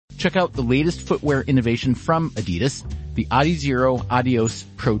Check out the latest footwear innovation from Adidas, the Adizero Adios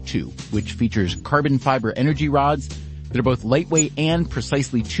Pro 2, which features carbon fiber energy rods that are both lightweight and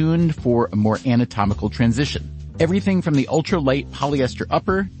precisely tuned for a more anatomical transition. Everything from the ultra-light polyester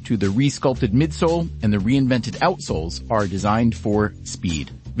upper to the resculpted midsole and the reinvented outsoles are designed for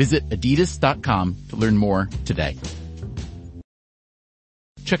speed. Visit adidas.com to learn more today.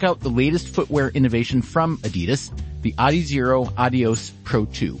 Check out the latest footwear innovation from Adidas, the Adizero Adios Pro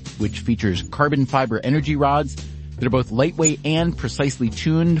 2, which features carbon fiber energy rods that are both lightweight and precisely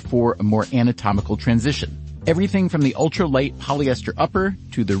tuned for a more anatomical transition. Everything from the ultra-light polyester upper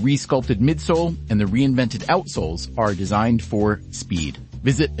to the resculpted midsole and the reinvented outsoles are designed for speed.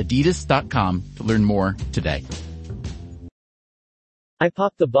 Visit adidas.com to learn more today. I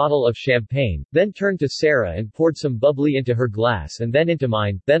popped the bottle of champagne, then turned to Sarah and poured some bubbly into her glass and then into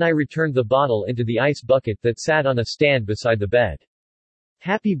mine, then I returned the bottle into the ice bucket that sat on a stand beside the bed.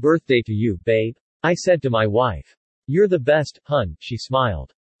 Happy birthday to you, babe, I said to my wife. You're the best, hun, she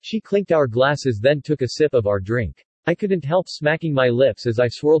smiled. She clinked our glasses then took a sip of our drink. I couldn't help smacking my lips as I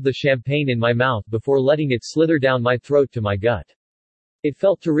swirled the champagne in my mouth before letting it slither down my throat to my gut. It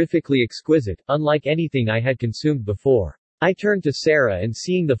felt terrifically exquisite, unlike anything I had consumed before. I turned to Sarah and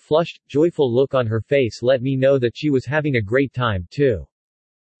seeing the flushed, joyful look on her face let me know that she was having a great time, too.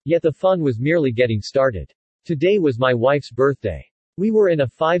 Yet the fun was merely getting started. Today was my wife's birthday. We were in a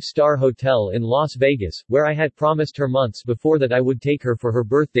 5-star hotel in Las Vegas, where I had promised her months before that I would take her for her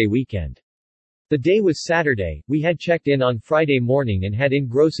birthday weekend. The day was Saturday, we had checked in on Friday morning and had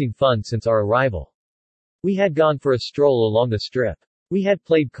engrossing fun since our arrival. We had gone for a stroll along the strip. We had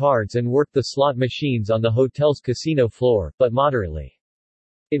played cards and worked the slot machines on the hotel's casino floor, but moderately.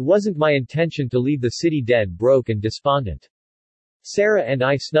 It wasn't my intention to leave the city dead broke and despondent. Sarah and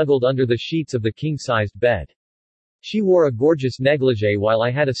I snuggled under the sheets of the king-sized bed. She wore a gorgeous negligee while I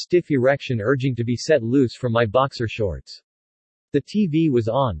had a stiff erection urging to be set loose from my boxer shorts. The TV was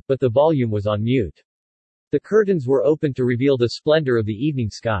on, but the volume was on mute. The curtains were open to reveal the splendor of the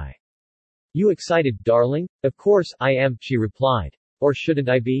evening sky. You excited, darling? Of course, I am, she replied. Or shouldn't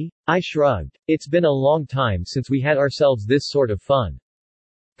I be? I shrugged. It's been a long time since we had ourselves this sort of fun.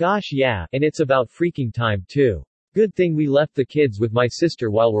 Gosh yeah, and it's about freaking time too. Good thing we left the kids with my sister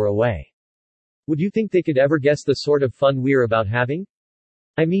while we're away. Would you think they could ever guess the sort of fun we're about having?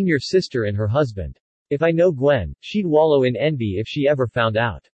 I mean your sister and her husband. If I know Gwen, she'd wallow in envy if she ever found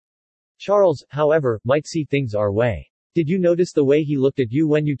out. Charles, however, might see things our way. Did you notice the way he looked at you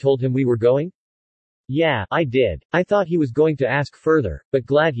when you told him we were going? Yeah, I did. I thought he was going to ask further, but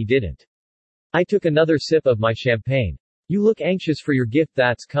glad he didn't. I took another sip of my champagne. You look anxious for your gift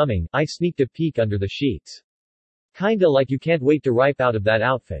that's coming. I sneaked a peek under the sheets. Kinda like you can't wait to ripe out of that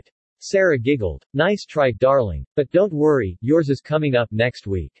outfit. Sarah giggled. Nice try, darling. But don't worry, yours is coming up next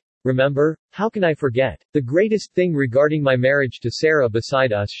week. Remember? How can I forget? The greatest thing regarding my marriage to Sarah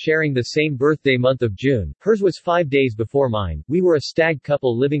beside us sharing the same birthday month of June, hers was 5 days before mine, we were a stag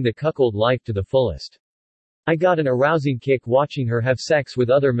couple living the cuckold life to the fullest. I got an arousing kick watching her have sex with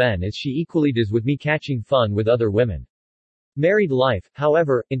other men as she equally does with me catching fun with other women. Married life,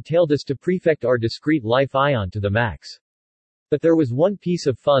 however, entailed us to perfect our discreet life ion to the max. But there was one piece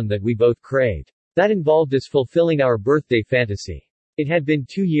of fun that we both craved. That involved us fulfilling our birthday fantasy. It had been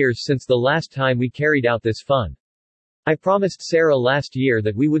 2 years since the last time we carried out this fun. I promised Sarah last year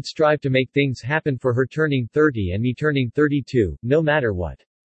that we would strive to make things happen for her turning 30 and me turning 32, no matter what.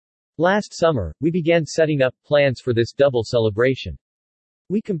 Last summer, we began setting up plans for this double celebration.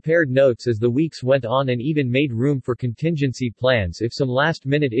 We compared notes as the weeks went on and even made room for contingency plans if some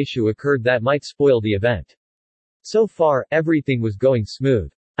last-minute issue occurred that might spoil the event. So far, everything was going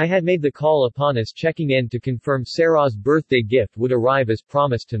smooth. I had made the call upon us checking in to confirm Sarah's birthday gift would arrive as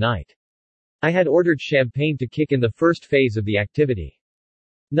promised tonight. I had ordered champagne to kick in the first phase of the activity.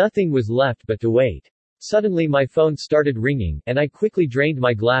 Nothing was left but to wait. Suddenly my phone started ringing, and I quickly drained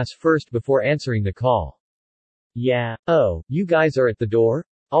my glass first before answering the call. Yeah. Oh, you guys are at the door?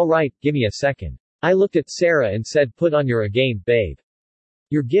 Alright, gimme a second. I looked at Sarah and said, put on your A-game, babe.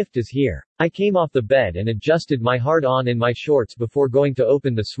 Your gift is here. I came off the bed and adjusted my hard-on in my shorts before going to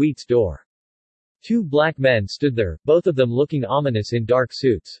open the suite's door. 2 black men stood there, both of them looking ominous in dark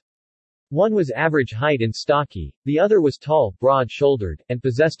suits. One was average height and stocky, the other was tall, broad-shouldered, and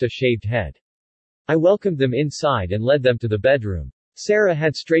possessed a shaved head. I welcomed them inside and led them to the bedroom. Sarah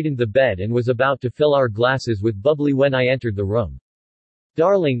had straightened the bed and was about to fill our glasses with bubbly when I entered the room.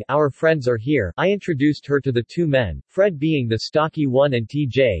 Darling, our friends are here. I introduced her to the 2 men, Fred being the stocky one and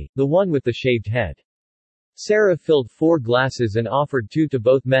TJ, the one with the shaved head. Sarah filled 4 glasses and offered 2 to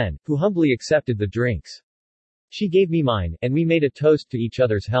both men, who humbly accepted the drinks. She gave me mine, and we made a toast to each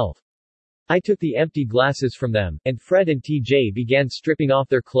other's health. I took the empty glasses from them, and Fred and TJ began stripping off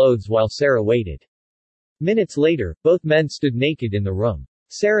their clothes while Sarah waited. Minutes later, both men stood naked in the room.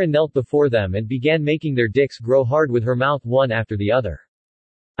 Sarah knelt before them and began making their dicks grow hard with her mouth one after the other.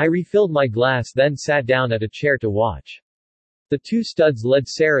 I refilled my glass then sat down at a chair to watch. The two studs led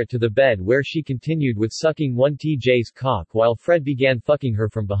Sarah to the bed where she continued with sucking one TJ's cock while Fred began fucking her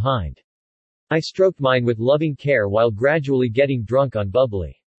from behind. I stroked mine with loving care while gradually getting drunk on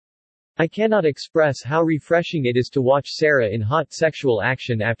bubbly. I cannot express how refreshing it is to watch Sarah in hot sexual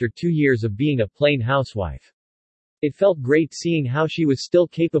action after 2 years of being a plain housewife. It felt great seeing how she was still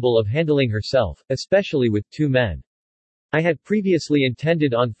capable of handling herself, especially with 2 men. I had previously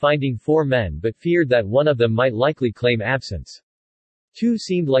intended on finding 4 men but feared that one of them might likely claim absence. 2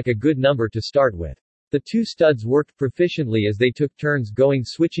 seemed like a good number to start with. The 2 studs worked proficiently as they took turns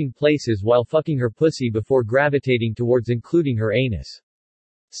switching places while fucking her pussy before gravitating towards including her anus.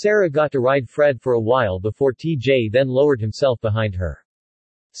 Sarah got to ride Fred for a while before TJ then lowered himself behind her.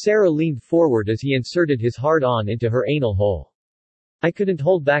 Sarah leaned forward as he inserted his hard-on into her anal hole. I couldn't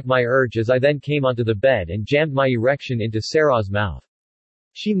hold back my urge as I then came onto the bed and jammed my erection into Sarah's mouth.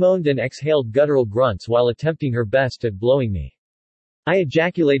 She moaned and exhaled guttural grunts while attempting her best at blowing me. I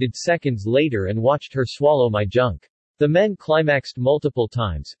ejaculated seconds later and watched her swallow my junk. The men climaxed multiple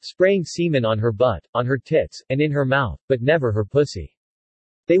times, spraying semen on her butt, on her tits, and in her mouth, but never her pussy.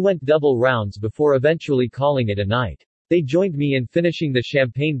 They went double rounds before eventually calling it a night. They joined me in finishing the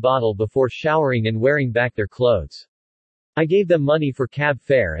champagne bottle before showering and wearing back their clothes. I gave them money for cab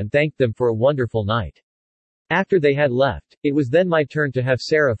fare and thanked them for a wonderful night. After they had left, it was then my turn to have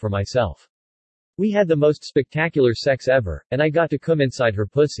Sarah for myself. We had the most spectacular sex ever, and I got to come inside her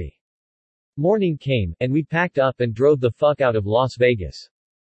pussy. Morning came, and we packed up and drove the fuck out of Las Vegas.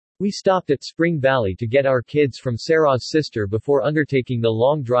 We stopped at Spring Valley to get our kids from Sarah's sister before undertaking the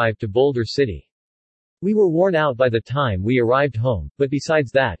long drive to Boulder City. We were worn out by the time we arrived home, but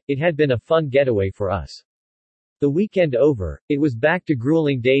besides that, it had been a fun getaway for us. The weekend over, it was back to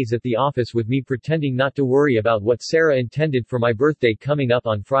grueling days at the office with me pretending not to worry about what Sarah intended for my birthday coming up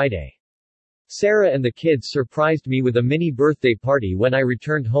on Friday. Sarah and the kids surprised me with a mini birthday party when I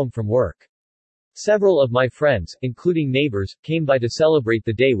returned home from work. Several of my friends, including neighbors, came by to celebrate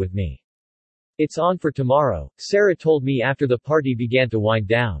the day with me. It's on for tomorrow, Sarah told me after the party began to wind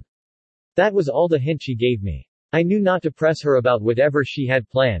down. That was all the hint she gave me. I knew not to press her about whatever she had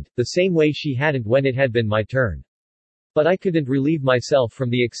planned, the same way she hadn't when it had been my turn. But I couldn't relieve myself from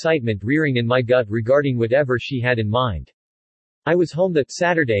the excitement rearing in my gut regarding whatever she had in mind. I was home that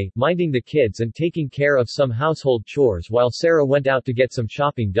Saturday, minding the kids and taking care of some household chores while Sarah went out to get some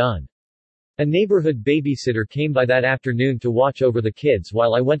shopping done. A neighborhood babysitter came by that afternoon to watch over the kids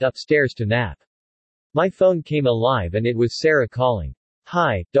while I went upstairs to nap. My phone came alive and it was Sarah calling.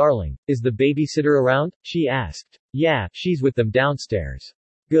 Hi, darling, is the babysitter around? She asked. Yeah, she's with them downstairs.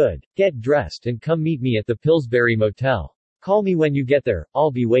 Good. Get dressed and come meet me at the Pillsbury Motel. Call me when you get there,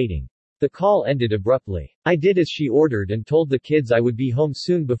 I'll be waiting. The call ended abruptly. I did as she ordered and told the kids I would be home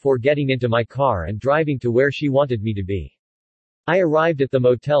soon before getting into my car and driving to where she wanted me to be. I arrived at the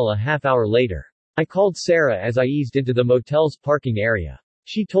motel a half hour later. I called Sarah as I eased into the motel's parking area.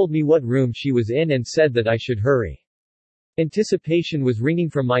 She told me what room she was in and said that I should hurry. Anticipation was ringing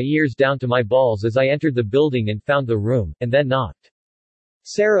from my ears down to my balls as I entered the building and found the room, and then knocked.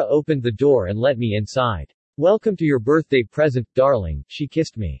 Sarah opened the door and let me inside. Welcome to your birthday present, darling, she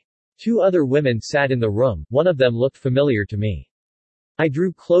kissed me. 2 other women sat in the room, one of them looked familiar to me. I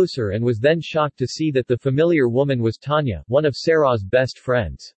drew closer and was then shocked to see that the familiar woman was Tanya, one of Sarah's best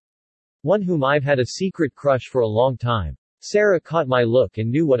friends. One whom I've had a secret crush for a long time. Sarah caught my look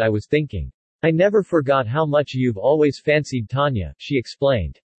and knew what I was thinking. I never forgot how much you've always fancied Tanya, she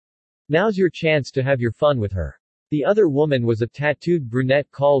explained. Now's your chance to have your fun with her. The other woman was a tattooed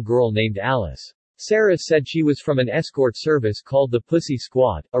brunette call girl named Alice. Sarah said she was from an escort service called the Pussy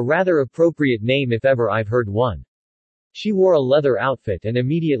Squad, a rather appropriate name if ever I've heard one. She wore a leather outfit and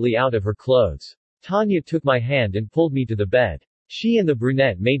immediately out of her clothes. Tanya took my hand and pulled me to the bed. She and the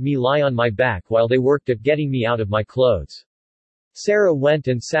brunette made me lie on my back while they worked at getting me out of my clothes. Sarah went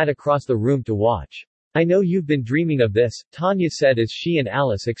and sat across the room to watch. I know you've been dreaming of this, Tanya said as she and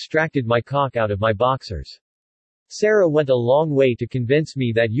Alice extracted my cock out of my boxers. Sarah went a long way to convince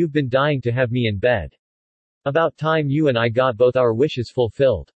me that you've been dying to have me in bed. About time you and I got both our wishes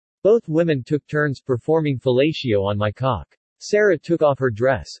fulfilled. Both women took turns performing fellatio on my cock. Sarah took off her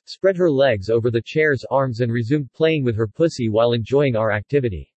dress, spread her legs over the chair's arms and resumed playing with her pussy while enjoying our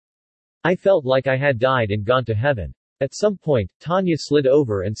activity. I felt like I had died and gone to heaven. At some point, Tanya slid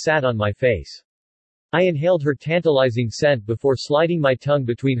over and sat on my face. I inhaled her tantalizing scent before sliding my tongue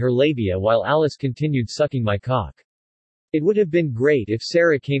between her labia while Alice continued sucking my cock. It would have been great if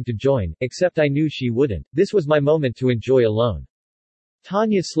Sarah came to join, except I knew she wouldn't. This was my moment to enjoy alone.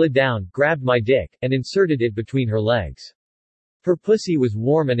 Tanya slid down, grabbed my dick, and inserted it between her legs. Her pussy was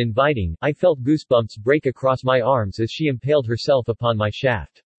warm and inviting. I felt goosebumps break across my arms as she impaled herself upon my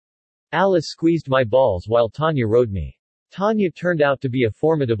shaft. Alice squeezed my balls while Tanya rode me. Tanya turned out to be a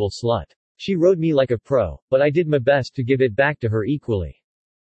formidable slut. She rode me like a pro, but I did my best to give it back to her equally.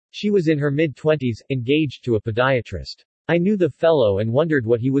 She was in her mid-20s, engaged to a podiatrist. I knew the fellow and wondered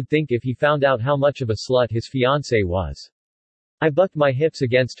what he would think if he found out how much of a slut his fiancée was. I bucked my hips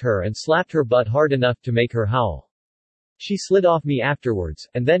against her and slapped her butt hard enough to make her howl. She slid off me afterwards,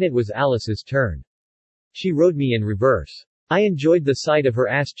 and then it was Alice's turn. She rode me in reverse. I enjoyed the sight of her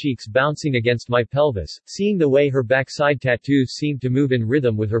ass cheeks bouncing against my pelvis, seeing the way her backside tattoos seemed to move in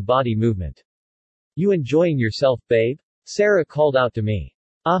rhythm with her body movement. You enjoying yourself, babe? Sarah called out to me.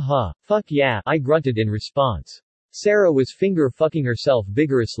 Fuck yeah, I grunted in response. Sarah was finger-fucking herself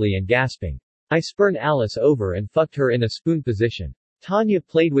vigorously and gasping. I spurned Alice over and fucked her in a spoon position. Tanya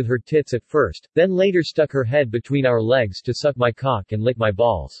played with her tits at first, then later stuck her head between our legs to suck my cock and lick my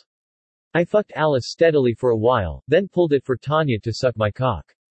balls. I fucked Alice steadily for a while, then pulled it for Tanya to suck my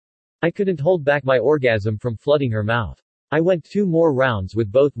cock. I couldn't hold back my orgasm from flooding her mouth. I went 2 more rounds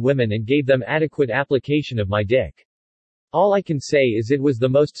with both women and gave them adequate application of my dick. All I can say is it was the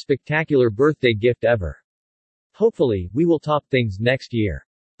most spectacular birthday gift ever. Hopefully, we will top things next year.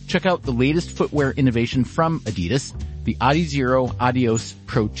 Check out the latest footwear innovation from Adidas, the Adizero Adios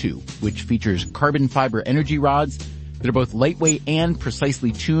Pro 2, which features carbon fiber energy rods that are both lightweight and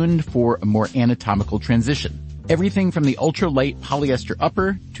precisely tuned for a more anatomical transition. Everything from the ultra-light polyester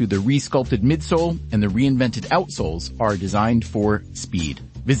upper to the re-sculpted midsole and the reinvented outsoles are designed for speed.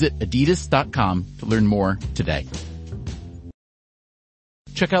 Visit adidas.com to learn more today.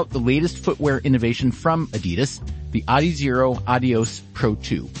 Check out the latest footwear innovation from Adidas, the Adizero Adios Pro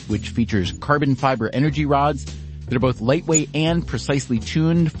 2, which features carbon fiber energy rods that are both lightweight and precisely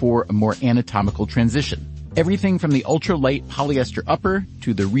tuned for a more anatomical transition. Everything from the ultra-light polyester upper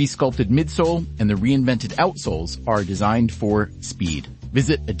to the re-sculpted midsole and the reinvented outsoles are designed for speed.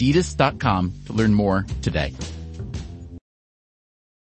 Visit adidas.com to learn more today.